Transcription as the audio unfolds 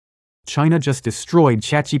China just destroyed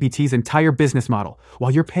ChatGPT's entire business model.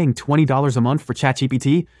 While you're paying $20 a month for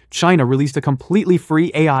ChatGPT, China released a completely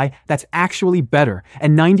free AI that's actually better,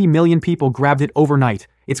 and 90 million people grabbed it overnight.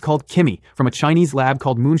 It's called Kimi, from a Chinese lab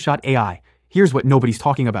called Moonshot AI. Here's what nobody's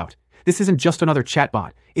talking about. This isn't just another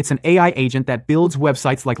chatbot. It's an AI agent that builds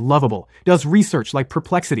websites like Lovable, does research like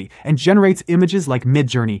Perplexity, and generates images like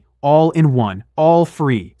Midjourney, all in one, all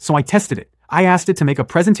free. So I tested it. I asked it to make a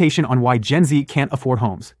presentation on why Gen Z can't afford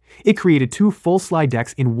homes. It created 2 full slide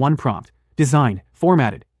decks in one prompt. Designed,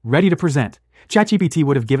 formatted, ready to present. ChatGPT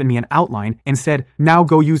would have given me an outline and said, now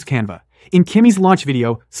go use Canva. In Kimi's launch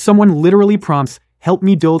video, someone literally prompts, help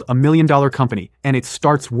me build $1 million company, and it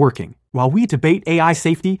starts working. While we debate AI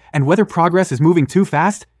safety and whether progress is moving too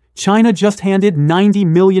fast, China just handed 90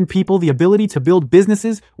 million people the ability to build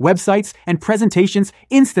businesses, websites, and presentations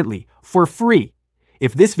instantly, for free.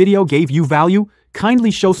 If this video gave you value, kindly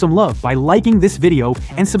show some love by liking this video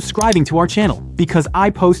and subscribing to our channel, because I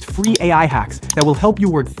post free AI hacks that will help you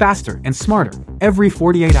work faster and smarter every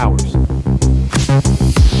 48 hours.